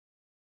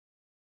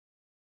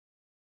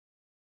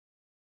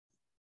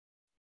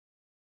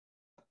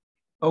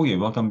Okay,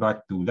 welcome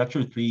back to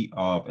Lecture 3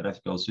 of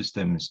Electrical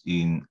Systems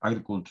in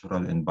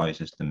Agricultural and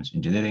Biosystems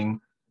Engineering.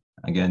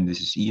 Again,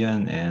 this is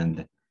Ian,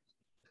 and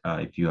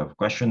if you have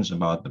questions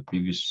about the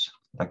previous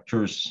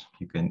lectures,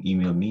 you can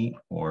email me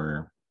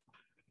or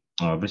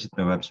visit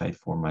my website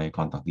for my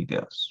contact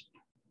details.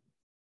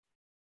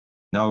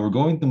 Now we're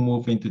going to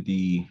move into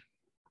the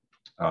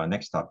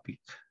next topic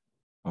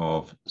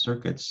of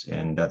circuits,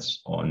 and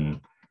that's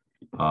on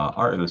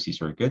RLC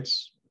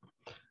circuits.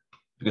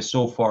 Because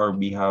so far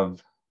we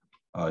have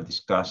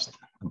discussed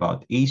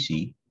about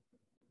AC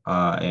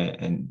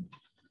and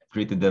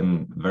treated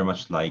them very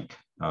much like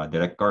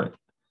direct current.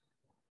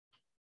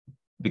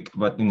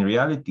 But in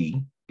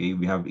reality, okay,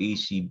 we have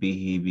AC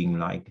behaving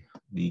like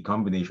the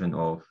combination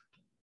of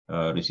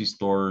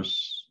resistors,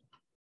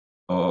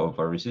 of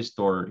a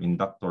resistor,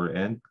 inductor,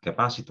 and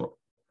capacitor.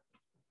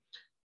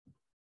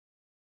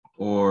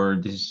 Or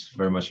this is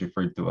very much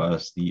referred to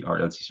as the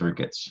RLC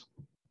circuits.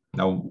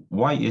 Now,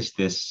 why is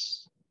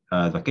this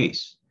the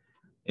case?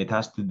 It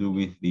has to do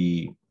with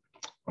the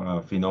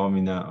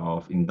phenomena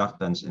of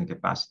inductance and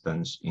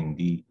capacitance in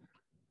the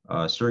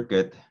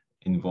circuit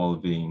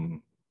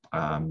involving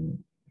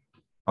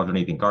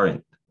alternating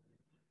current.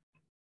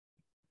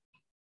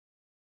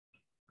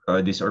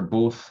 These are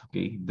both,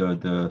 okay,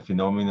 the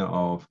phenomena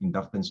of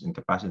inductance and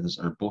capacitance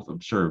are both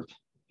observed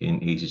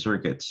in AC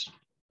circuits.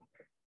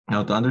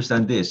 Now, to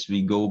understand this,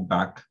 we go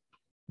back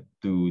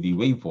to the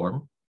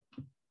waveform,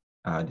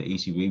 the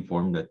AC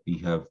waveform that we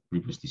have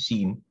previously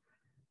seen,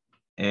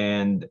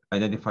 and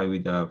identify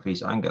with the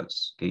phase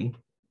angles. Okay,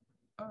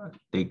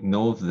 take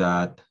note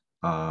that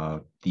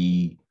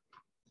the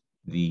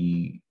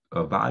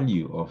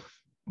value of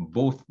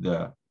both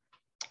the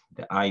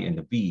I and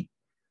the P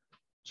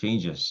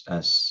changes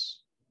as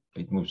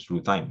it moves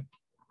through time.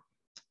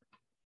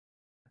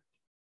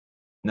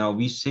 Now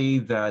we say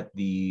that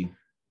the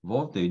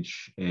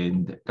voltage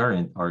and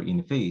current are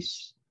in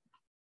phase,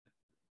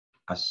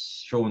 as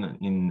shown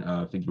in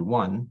Figure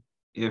 1,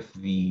 if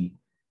the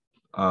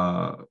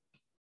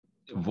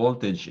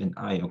voltage and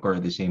I occur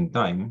at the same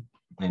time,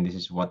 and this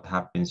is what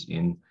happens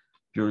in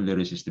purely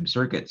resistive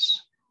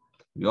circuits.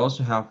 We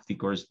also have the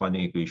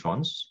corresponding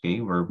equations, okay,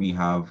 where we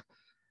have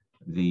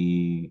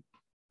the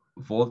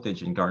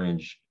voltage and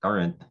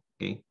current,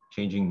 okay,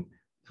 changing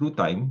through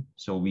time.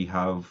 So we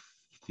have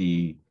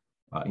the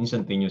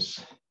instantaneous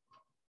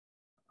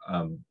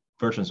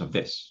versions of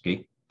this,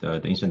 okay,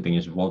 the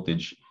instantaneous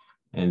voltage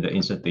and the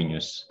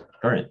instantaneous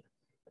current.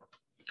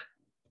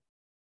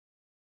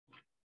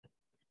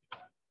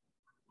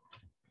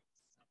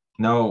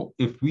 Now,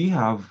 if we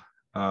have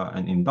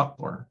an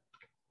inductor,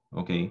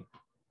 okay,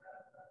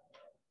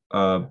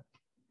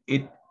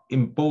 it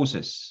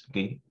imposes,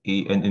 okay,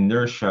 an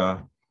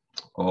inertia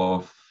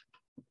of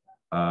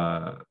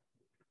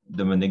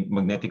the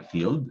magnetic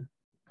field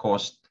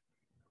caused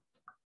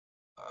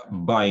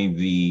by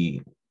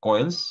the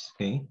coils,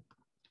 okay,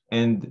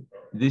 and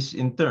this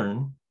in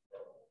turn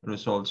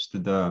results to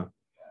the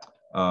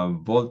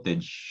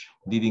voltage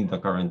leading the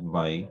current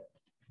by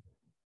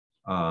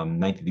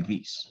 90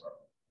 degrees.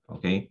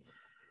 Okay,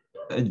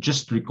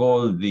 just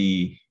recall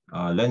the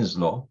Lenz's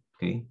law.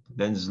 Okay,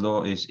 Lenz's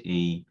law is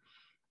a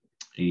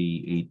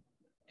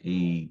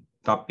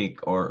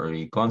topic or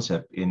a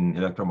concept in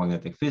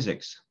electromagnetic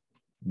physics,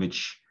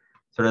 which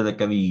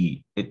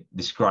theoretically it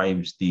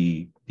describes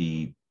the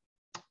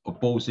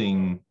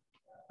opposing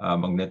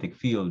magnetic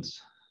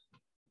fields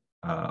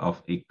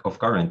of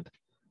current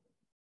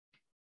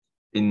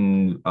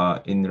in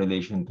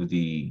relation to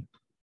the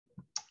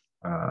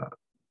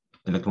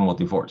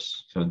electromotive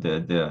force. So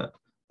the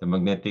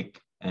magnetic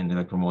and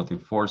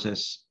electromotive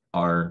forces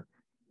are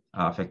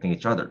affecting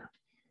each other.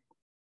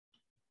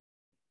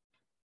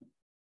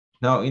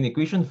 Now in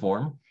equation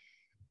form,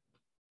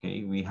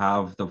 okay, we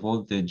have the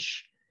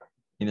voltage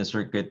in a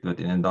circuit with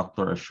an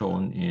inductor as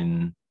shown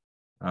in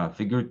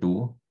Figure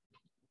 2.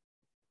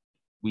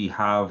 We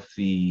have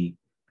the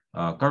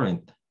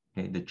current,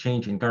 okay, the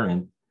change in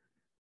current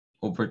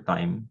over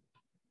time.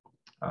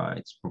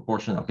 It's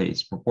proportional, okay,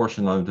 it's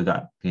proportional to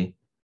that, okay.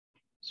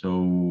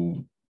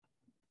 So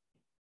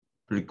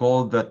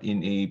recall that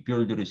in a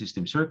purely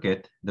resistive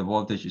circuit, the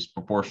voltage is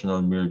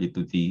proportional merely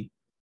to the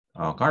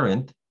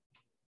current,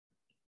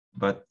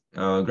 but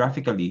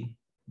graphically,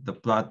 the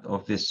plot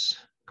of this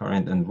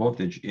current and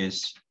voltage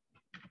is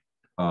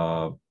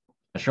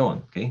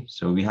shown, okay.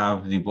 So we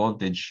have the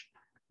voltage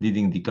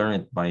leading the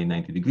current by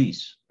 90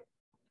 degrees.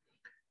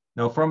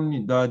 Now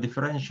from the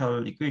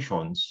differential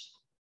equations,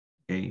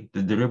 okay,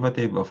 the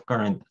derivative of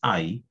current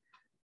I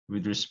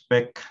with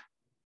respect to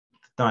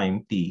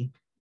time t,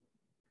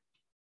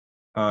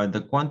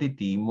 the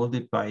quantity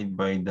multiplied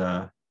by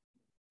the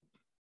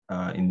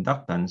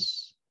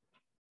inductance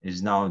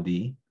is now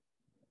the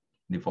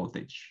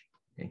voltage.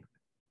 Okay,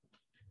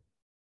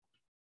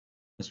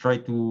 let's try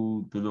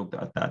to look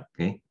at that.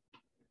 Okay,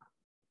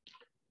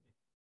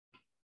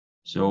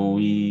 so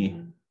we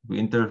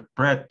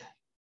interpret,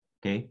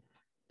 okay,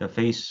 the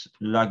phase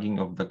lagging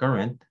of the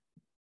current.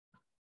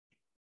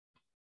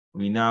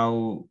 We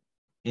now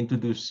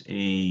introduce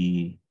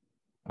the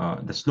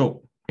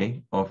slope,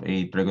 okay, of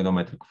a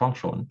trigonometric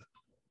function.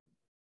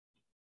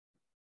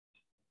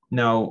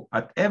 Now,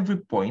 at every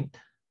point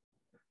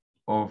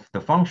of the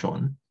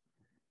function,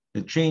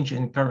 the change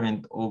in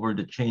current over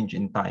the change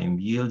in time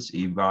yields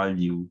a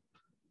value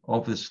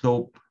of the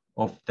slope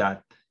of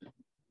that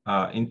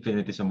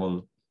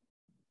infinitesimal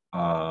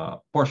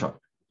portion,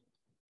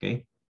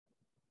 okay?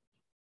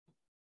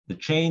 The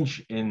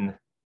change in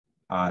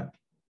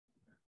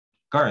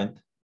current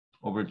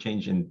over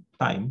change in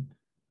time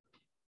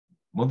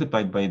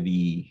multiplied by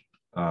the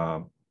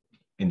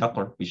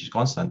inductor, which is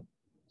constant.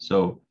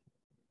 So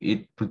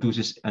it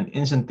produces an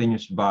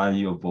instantaneous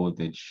value of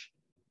voltage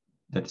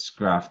that is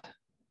graphed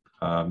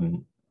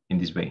in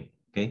this way,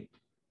 okay?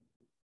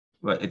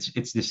 But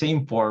it's the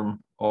same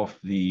form of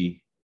the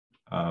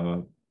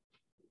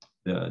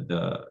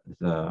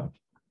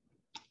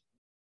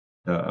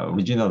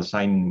original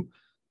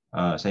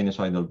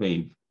sinusoidal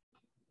wave,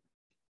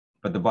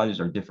 but the values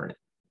are different,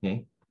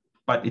 okay?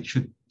 But it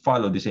should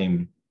follow the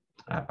same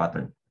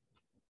pattern.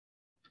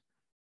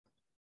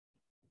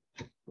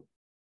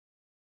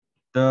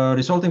 The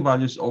resulting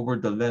values over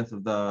the length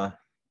of the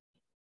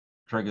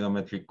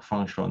trigonometric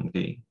function,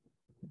 okay,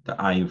 the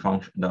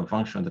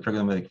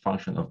trigonometric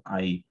function of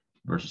I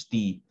versus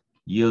T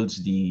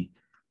yields the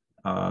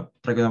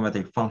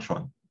trigonometric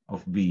function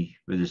of V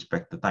with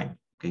respect to time,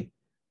 okay?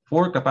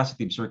 For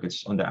capacitive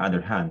circuits, on the other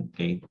hand,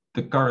 okay,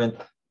 the current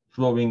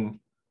flowing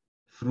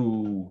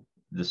through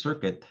the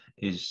circuit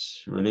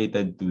is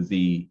related to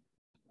the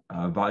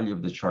value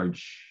of the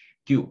charge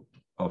Q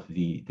of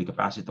the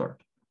capacitor.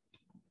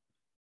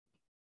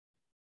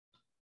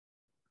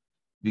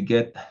 We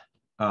get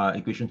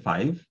equation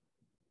 5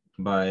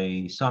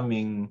 by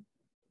summing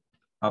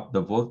up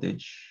the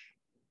voltage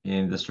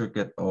in the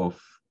circuit of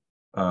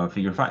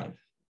figure 5,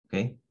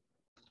 okay?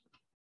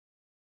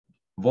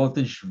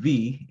 Voltage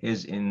V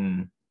is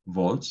in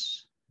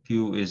volts,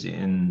 Q is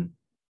in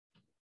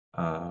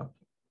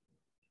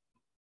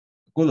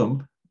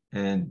coulomb,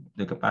 and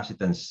the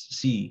capacitance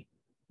C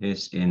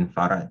is in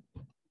farad.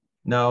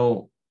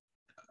 Now,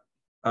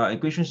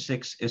 equation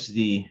 6 is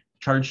the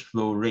charge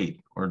flow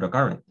rate or the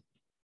current.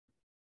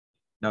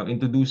 Now,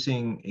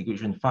 introducing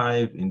equation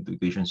 5 into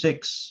equation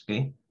 6,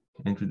 okay?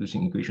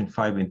 Introducing equation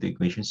 5 into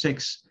equation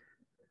 6,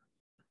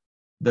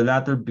 the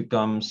latter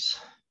becomes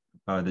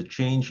the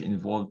change in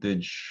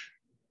voltage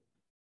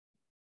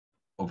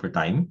over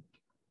time,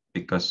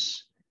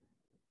 because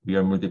we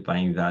are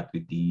multiplying that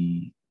with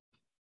the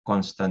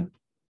constant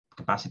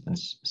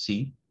capacitance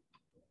C.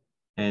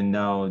 And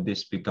now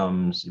this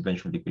becomes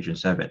eventually equation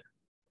 7.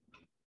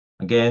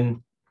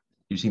 Again,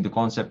 using the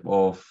concept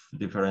of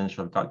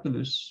differential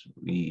calculus,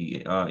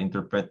 we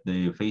interpret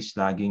the phase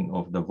lagging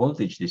of the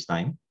voltage this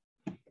time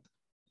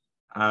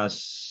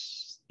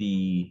as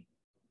the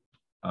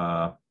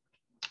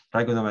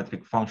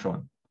trigonometric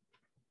function,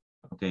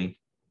 okay,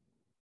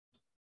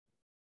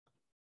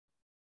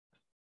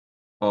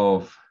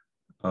 of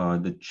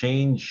the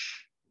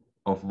change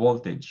of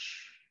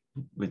voltage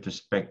with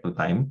respect to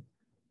time,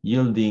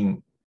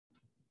 yielding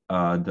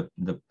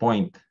the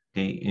point,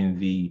 okay, in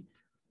the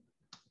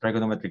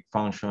trigonometric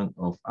function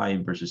of I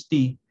versus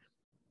T,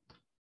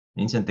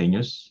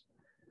 instantaneous,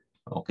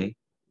 okay,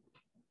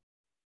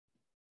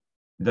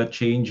 that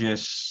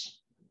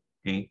changes,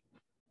 okay,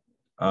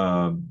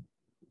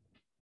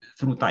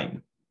 through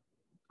time,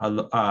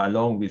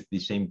 along with the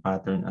same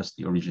pattern as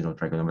the original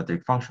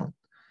trigonometric function.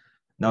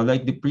 Now,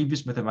 like the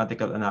previous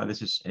mathematical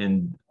analysis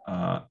and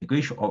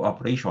equation of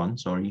operation,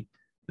 sorry,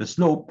 the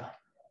slope,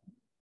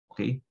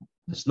 okay,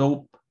 the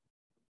slope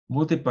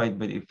multiplied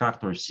by the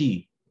factor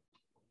C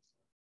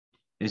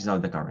is now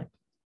the current.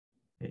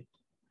 Okay.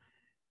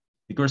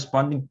 The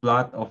corresponding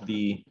plot of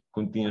the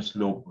continuous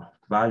slope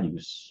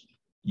values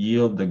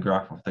yield the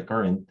graph of the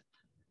current,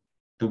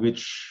 to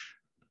which,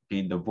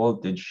 okay, the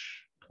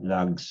voltage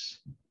lags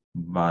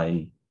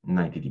by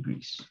 90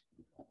 degrees.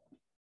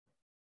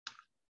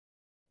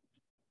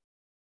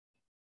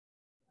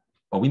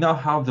 We now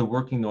have the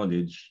working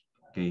knowledge,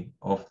 okay,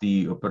 of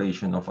the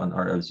operation of an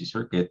RLC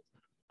circuit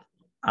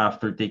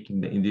after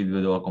taking the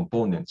individual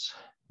components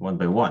one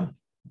by one.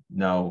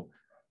 Now,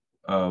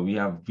 we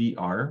have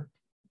VR,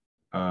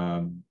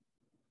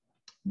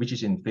 which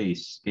is in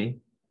phase, okay,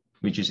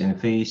 which is in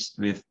phase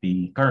with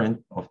the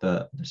current of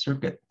the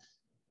circuit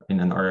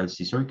in an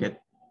RLC circuit.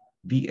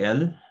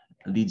 VL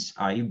leads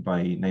I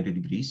by 90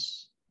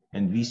 degrees,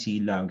 and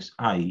VC lags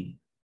I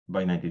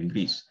by 90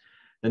 degrees.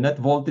 The net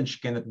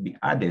voltage cannot be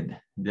added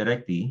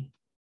directly.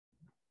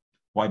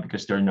 Why?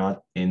 Because they're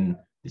not in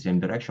the same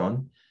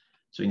direction.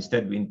 So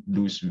instead, we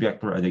introduce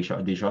vector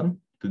addition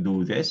to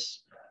do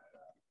this.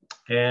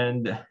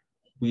 And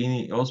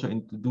we also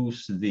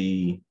introduce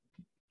the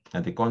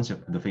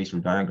concept of the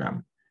phasor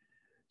diagram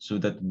so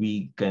that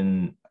we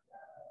can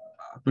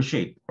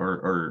appreciate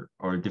or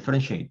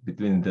differentiate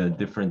between the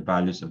different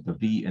values of the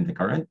V and the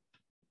current,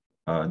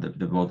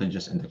 the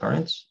voltages and the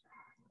currents.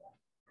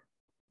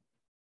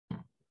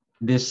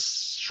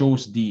 This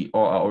shows the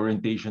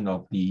orientation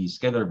of the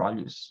scalar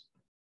values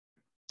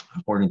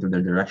according to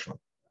their direction.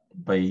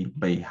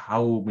 By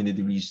how many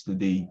degrees do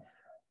they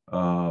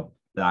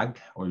lag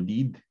or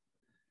lead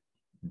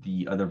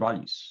the other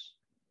values.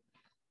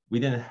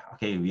 We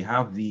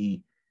have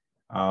the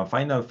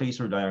final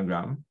phasor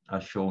diagram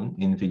as shown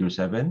in figure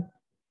 7.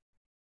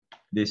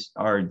 These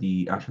are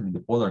actually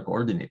the polar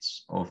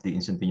coordinates of the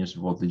instantaneous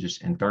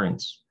voltages and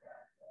currents.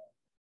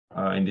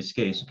 In this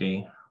case,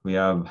 we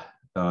have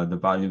the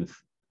value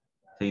of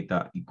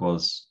theta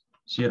equals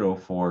 0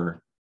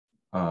 for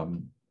a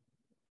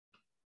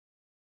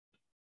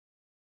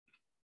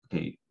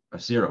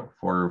 0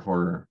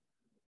 for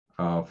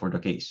the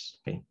case.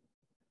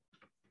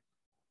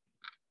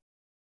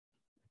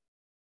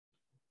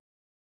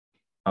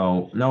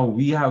 Now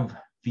we have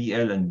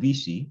VL and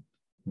VC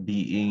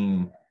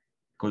being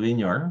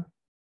collinear,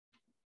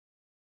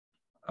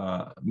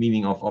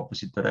 meaning of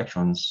opposite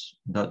directions,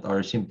 that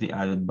are simply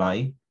added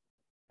by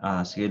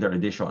scalar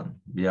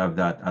addition. We have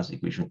that as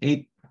equation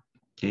 8.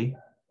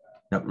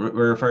 Now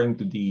we're referring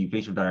to the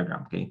phasor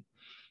diagram.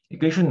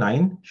 Equation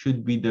 9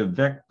 should be the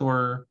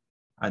vector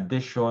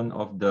addition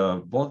of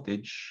the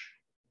voltage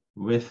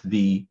with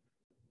the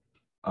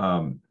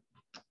RLC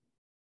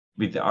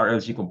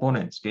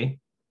components.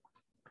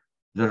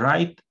 The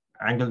right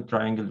angle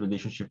triangle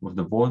relationship of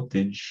the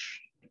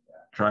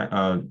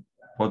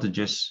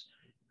voltages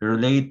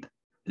relate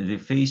the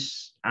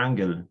phase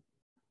angle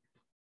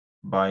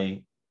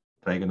by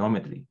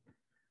trigonometry.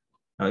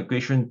 Now,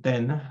 equation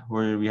 10,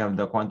 where we have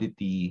the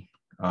quantity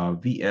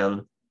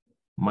VL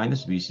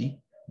minus VC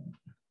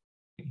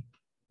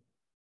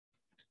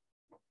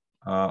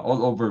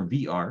all over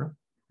VR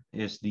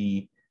is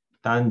the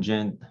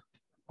tangent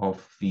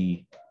of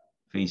the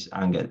phase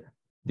angle.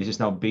 This is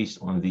now based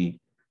on the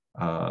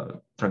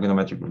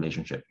trigonometric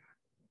relationship.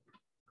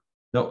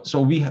 Now,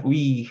 so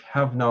we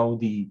have now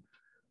the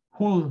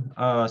whole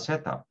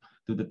setup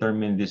to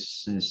determine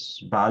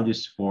this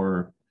values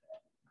for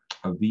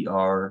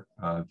VR,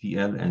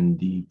 VL, and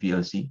the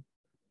VLC,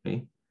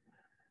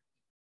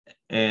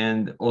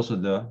 and also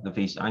the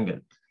phase angle.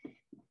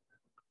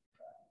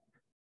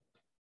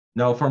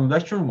 Now, from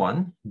lecture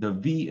 1, the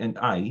V and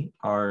I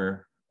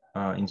are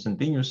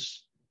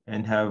instantaneous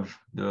and have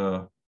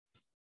the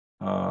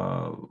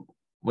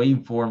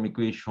waveform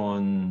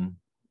equation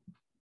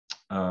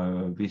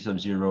V sub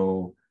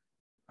 0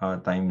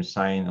 times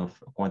sine of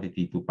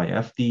quantity 2 pi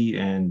ft,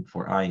 and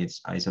for I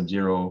it's I sub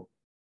 0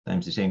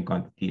 times the same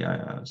quantity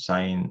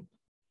sine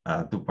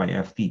 2 pi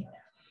ft.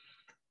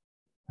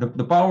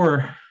 The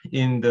power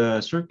in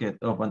the circuit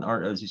of an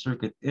RLC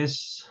circuit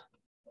is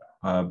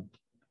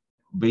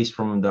based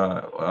from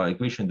the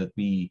equation that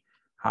we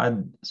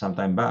had some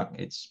time back.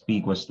 It's P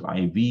equals to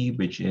IV,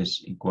 which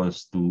is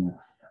equals to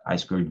I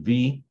squared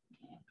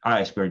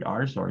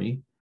R,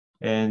 sorry.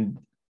 And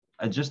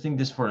adjusting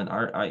this for an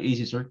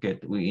AC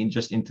circuit, we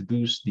just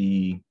introduce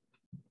the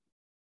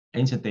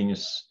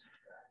instantaneous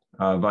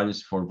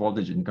values for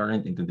voltage and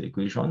current into the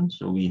equation.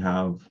 So we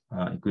have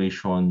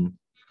equation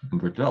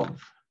number 12.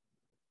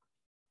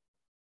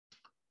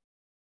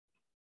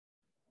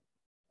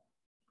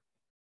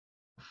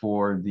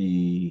 For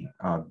the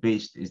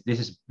this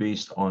is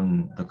based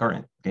on the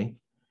current,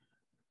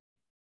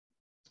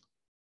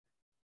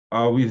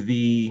 with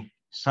the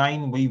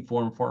sine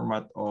waveform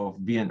format of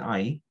V and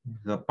I,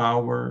 the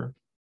power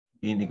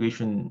in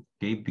equation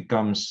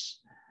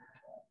becomes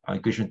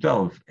equation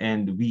 12,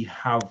 and we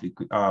have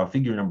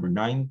figure number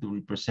 9 to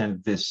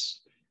represent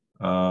this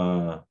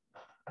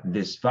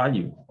this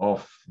value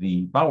of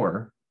the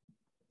power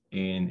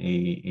in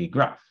a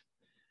graph.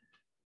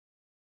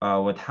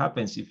 What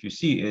happens if you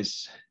see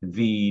is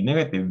the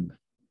negative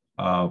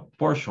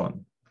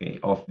portion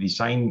of the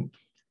sine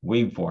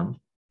waveform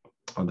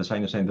of the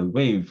sinusoidal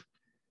wave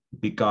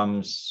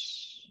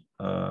becomes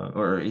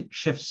or it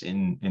shifts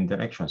in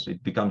direction, so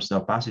it becomes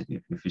now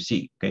positive if you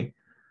see. The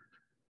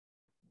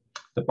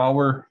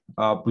power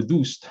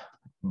produced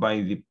by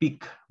the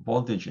peak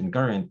voltage and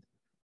current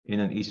in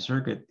an AC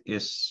circuit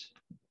is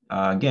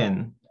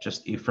again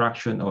just a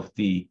fraction of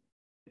the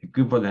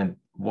equivalent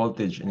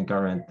voltage and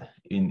current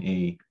in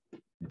a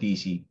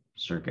DC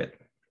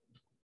circuit,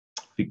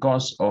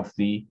 because of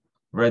the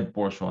red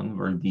portion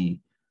where the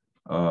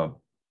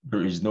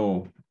there is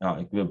no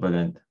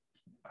equivalent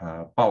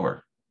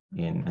power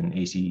in an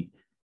AC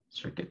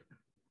circuit.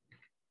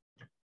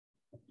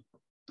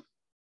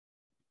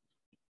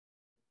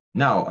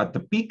 Now, at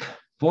the peak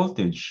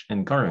voltage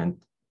and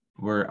current,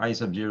 where I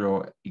sub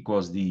 0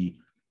 equals the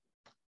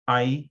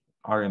I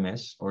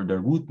RMS, or the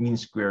root mean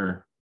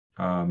square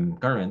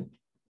current,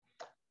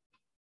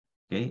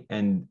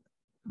 and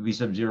V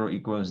sub 0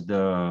 equals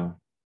the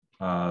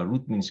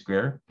root mean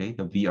square, the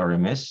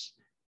VRMS.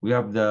 We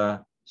have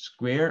the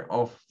square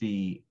of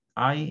the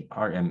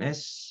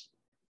IRMS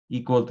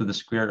equal to the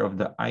square of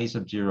the I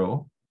sub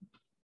 0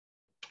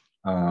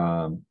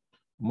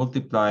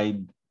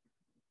 multiplied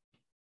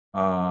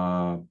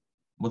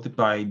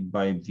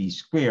by the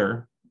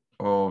square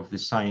of the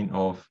sine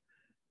of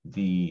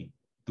the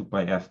 2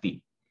 pi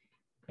ft.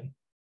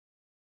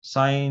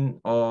 Sine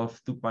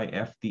of 2 pi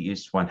ft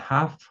is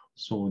 1/2,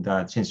 so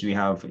that since we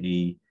have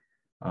a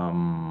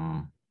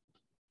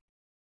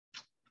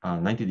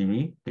 90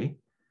 degree,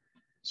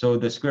 So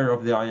the square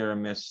of the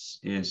IRMS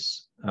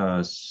is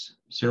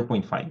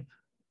 0.5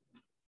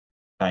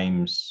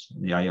 times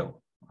the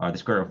IO, the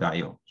square of the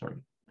IO, sorry.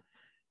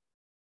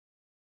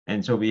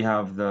 And so we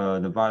have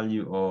the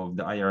value of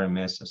the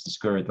IRMS as the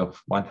square root of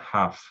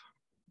 1/2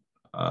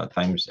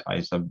 times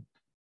I sub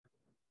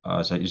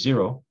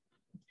 0,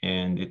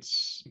 and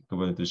it's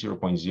equivalent to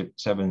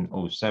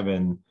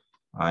 0.707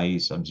 I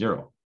sub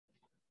 0.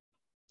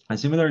 And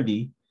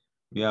similarly,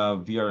 we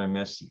have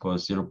VRMS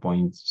equals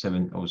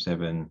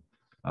 0.707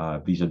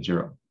 V sub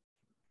 0.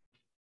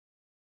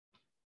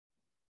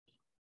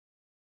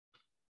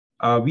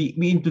 We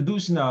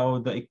introduce now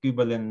the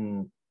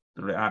equivalent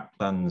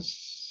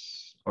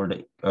reactance or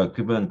the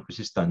equivalent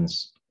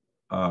resistance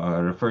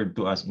referred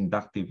to as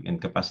inductive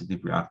and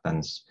capacitive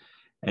reactance.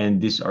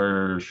 And these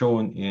are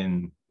shown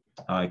in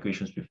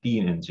equations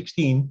 15 and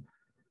 16.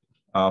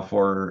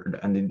 For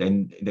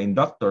the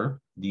inductor,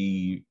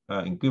 the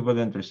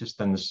equivalent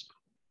resistance,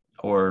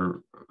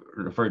 or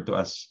referred to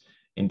as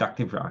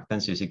inductive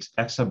reactance, is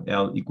X sub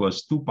L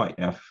equals 2 pi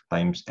F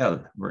times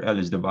L, where L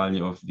is the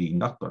value of the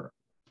inductor,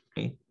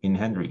 okay, in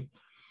Henry.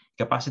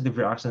 Capacitive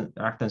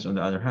reactance, on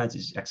the other hand,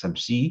 is X sub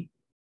C,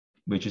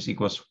 which is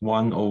equals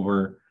 1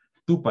 over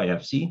 2 pi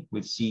FC,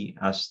 with C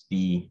as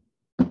the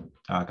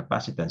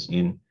capacitance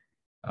in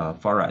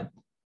farad.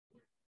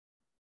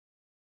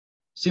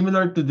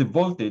 Similar to the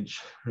voltage,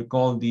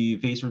 recall the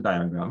phasor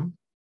diagram.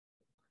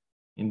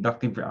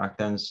 Inductive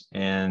reactance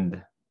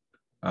and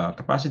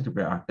capacitive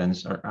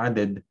reactance are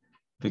added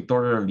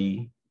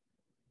vectorially,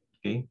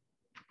 okay,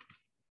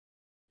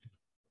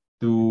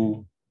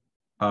 to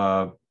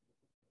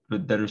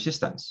the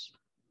resistance.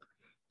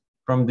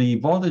 From the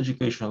voltage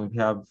equation, we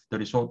have the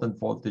resultant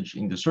voltage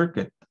in the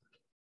circuit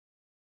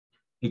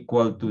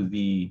equal to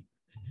the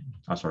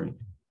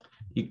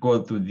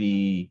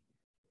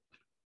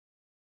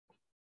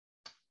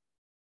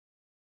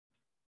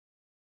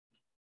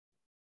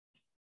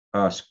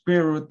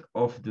square root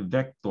of the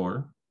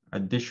vector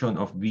addition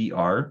of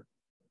VR,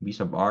 V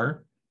sub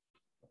R,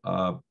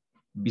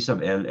 B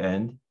sub L,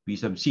 and B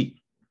sub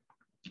C.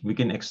 We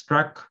can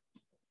extract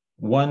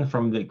one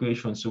from the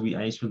equation, so we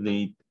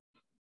isolate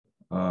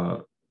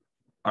R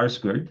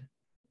squared,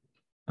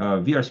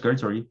 VR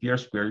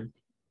squared,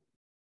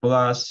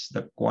 plus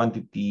the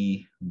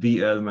quantity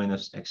VL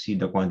minus XC,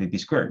 the quantity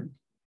squared,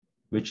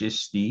 which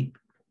is the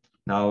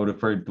now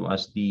referred to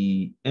as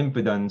the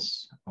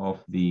impedance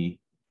of the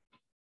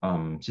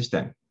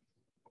system.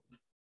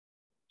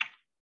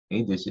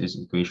 Okay, this is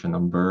equation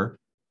number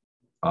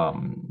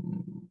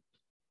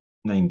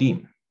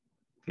 19.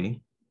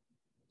 Okay,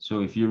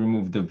 so if you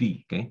remove the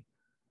V, okay,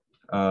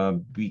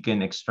 we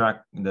can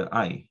extract the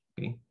I.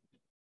 Okay,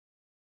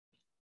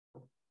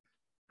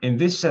 in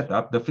this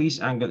setup, the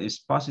phase angle is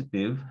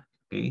positive.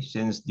 Okay,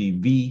 since the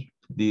V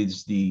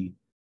leads the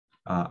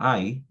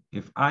I.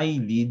 If I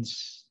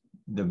leads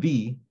the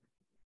V,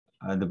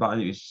 the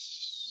value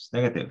is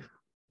negative.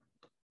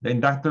 The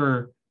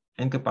inductor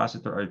and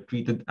capacitor are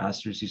treated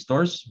as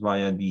resistors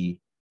via the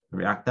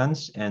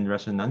reactance and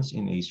resonance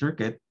in a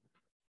circuit.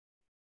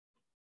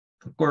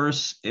 Of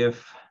course,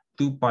 if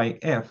 2 pi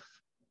F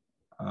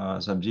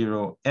sub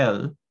 0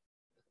 L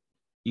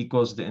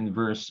equals the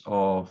inverse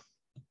of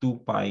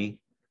 2 pi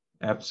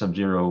F sub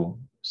 0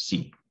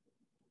 C.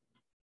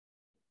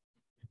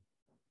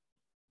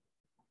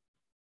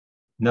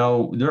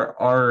 Now, there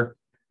are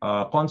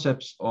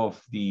concepts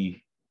of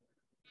the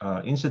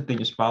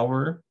instantaneous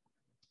power,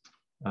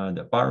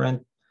 the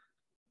apparent,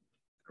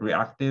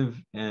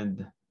 reactive,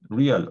 and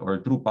real or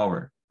true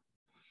power.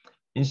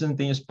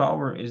 Instantaneous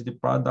power is the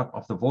product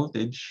of the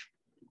voltage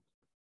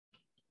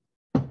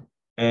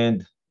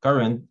and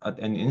current at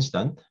any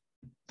instant.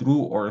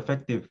 True or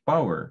effective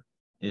power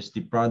is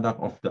the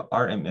product of the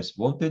RMS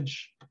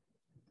voltage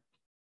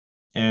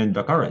and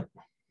the current.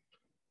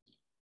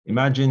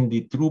 Imagine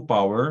the true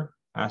power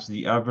as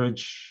the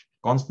average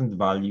constant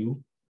value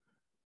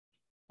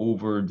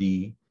over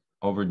the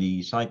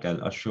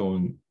cycle, as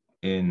shown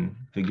in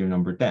figure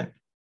number 10.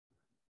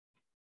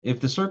 If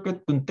the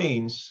circuit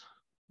contains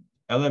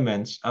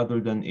elements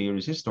other than a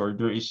resistor,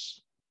 there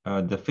is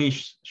the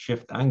phase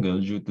shift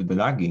angle due to the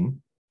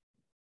lagging,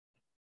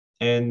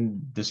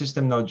 and the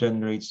system now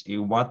generates a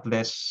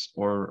wattless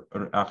or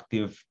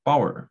reactive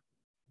power.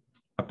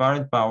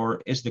 Apparent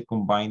power is the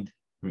combined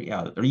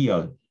real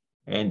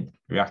and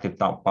reactive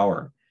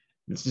power.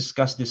 Let's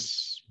discuss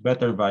this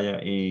better via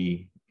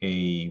a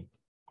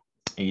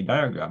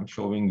diagram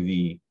showing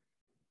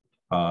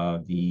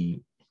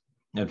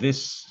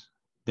this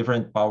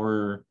different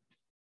power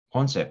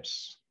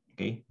concepts,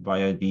 okay,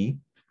 via the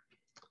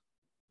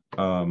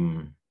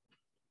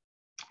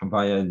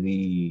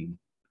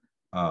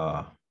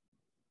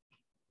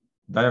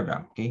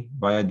diagram, okay,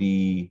 via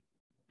the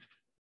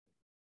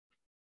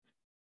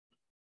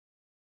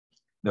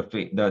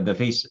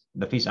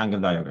phase angle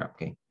diagram,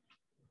 okay.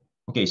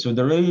 Okay, so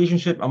the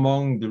relationship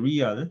among the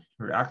real,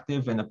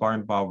 reactive, and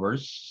apparent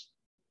powers,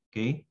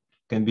 okay,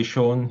 can be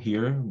shown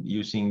here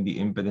using the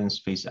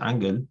impedance phase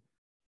angle,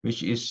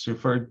 which is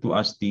referred to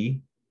as the,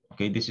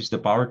 okay, this is the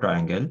power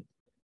triangle.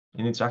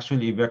 and it's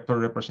actually a vector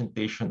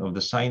representation of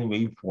the sine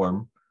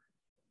waveform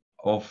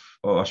of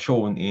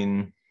shown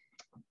in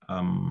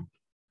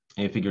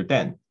figure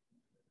 10.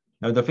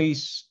 Now the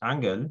phase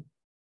angle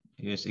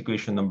is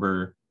equation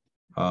number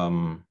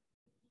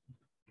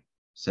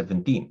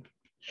 17.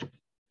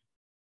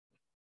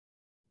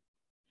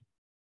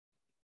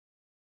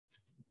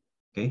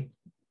 Okay,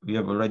 we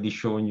have already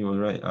shown you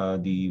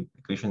the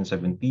equation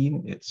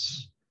 17.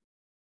 It's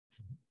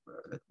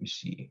let me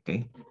see.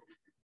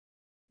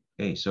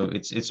 Okay, so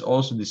it's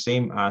also the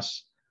same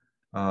as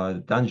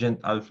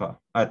tangent alpha,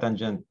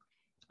 tangent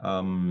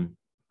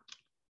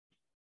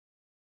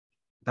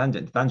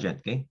tangent.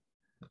 Okay,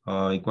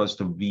 equals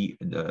to the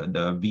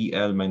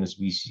VL minus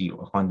VC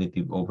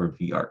quantitative over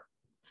VR.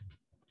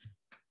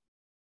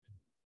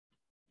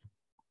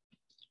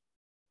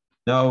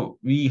 Now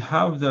we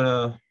have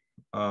the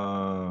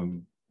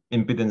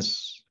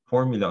impedance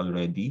formula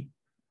already,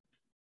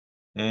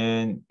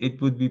 and it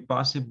would be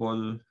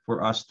possible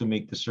for us to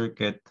make the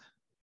circuit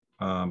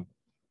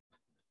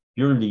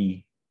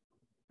purely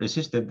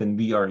resistive. Then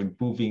we are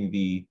improving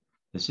the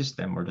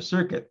system or the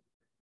circuit.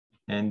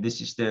 And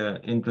this is the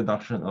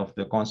introduction of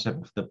the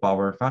concept of the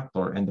power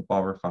factor and the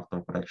power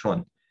factor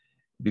correction,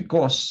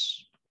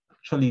 because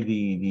actually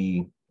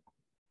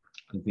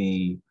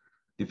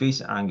the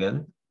phase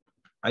angle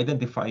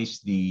identifies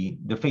the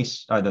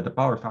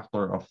power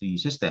factor of the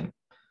system.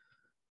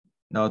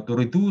 Now, to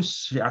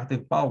reduce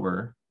reactive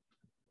power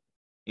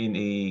in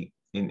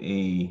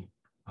an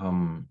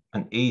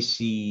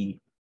AC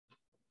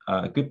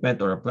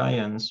equipment or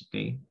appliance,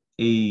 okay,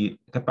 a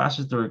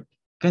capacitor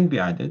can be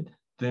added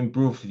to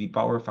improve the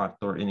power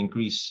factor and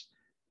increase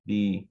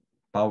the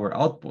power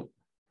output.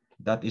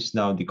 That is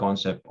now the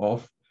concept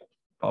of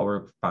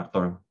power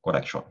factor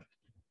correction.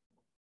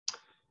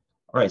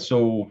 All right,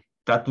 so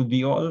that would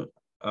be all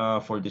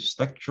for this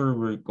lecture.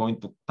 We're going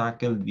to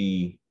tackle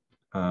the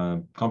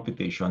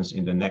computations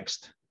in the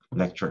next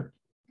lecture,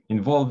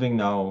 involving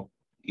now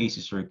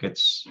AC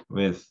circuits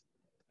with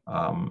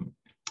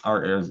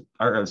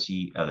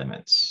RLC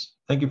elements.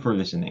 Thank you for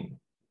listening.